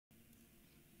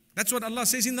That's what Allah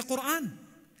says in the Quran.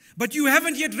 But you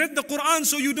haven't yet read the Quran,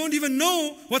 so you don't even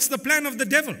know what's the plan of the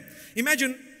devil.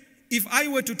 Imagine if I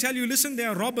were to tell you, listen, there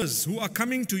are robbers who are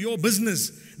coming to your business.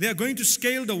 They are going to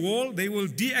scale the wall. They will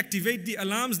deactivate the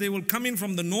alarms. They will come in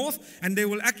from the north and they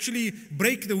will actually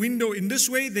break the window in this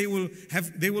way. They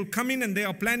will come in and they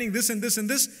are planning this and this and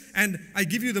this. And I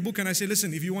give you the book and I say,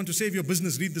 listen, if you want to save your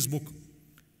business, read this book.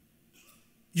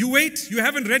 You wait, you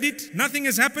haven't read it, nothing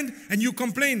has happened, and you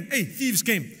complain, hey, thieves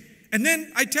came. And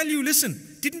then I tell you, listen,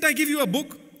 didn't I give you a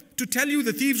book to tell you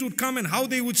the thieves would come and how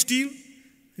they would steal?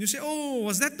 And you say, oh,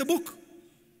 was that the book?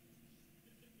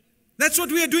 That's what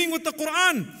we are doing with the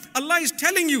Quran. Allah is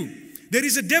telling you, there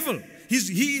is a devil.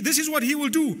 This is what he will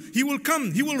do. He will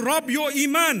come, he will rob your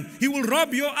iman, he will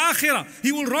rob your akhirah,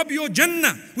 he will rob your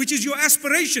jannah, which is your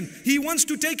aspiration. He wants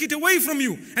to take it away from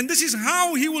you. And this is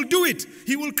how he will do it.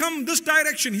 He will come this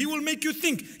direction, he will make you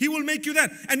think, he will make you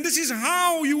that. And this is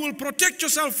how you will protect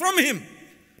yourself from him.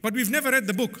 But we've never read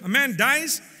the book. A man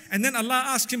dies and then Allah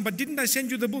asks him, but didn't I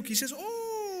send you the book? He says,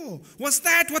 oh, was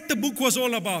that what the book was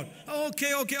all about?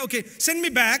 Okay. Send me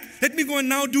back. Let me go and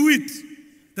now do it.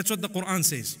 That's what the Quran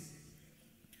says.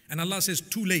 And Allah says,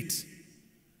 too late.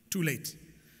 Too late.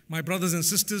 My brothers and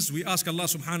sisters, we ask Allah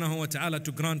subhanahu wa ta'ala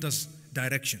to grant us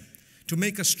direction, to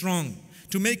make us strong,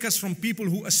 to make us from people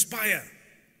who aspire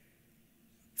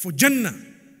for Jannah.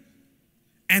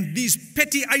 And these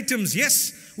petty items,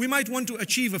 yes, we might want to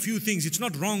achieve a few things. It's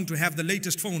not wrong to have the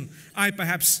latest phone. I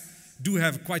perhaps do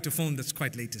have quite a phone that's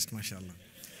quite latest, mashallah.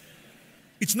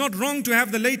 It's not wrong to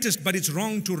have the latest, but it's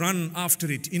wrong to run after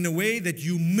it in a way that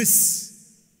you miss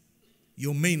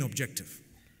your main objective.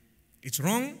 It's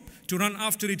wrong to run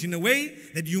after it in a way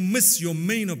that you miss your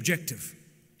main objective.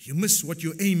 You miss what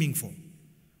you're aiming for.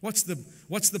 What's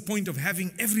the point of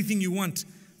having everything you want,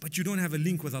 but you don't have a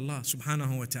link with Allah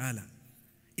subhanahu wa ta'ala?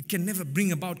 It can never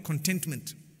bring about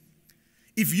contentment.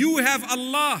 If you have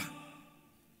Allah,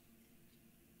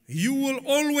 you will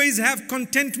always have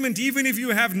contentment, even if you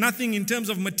have nothing in terms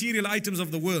of material items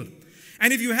of the world.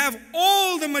 And if you have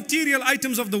all the material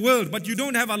items of the world, but you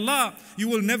don't have Allah, you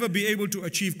will never be able to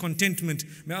achieve contentment.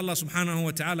 May Allah subhanahu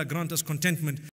wa ta'ala grant us contentment.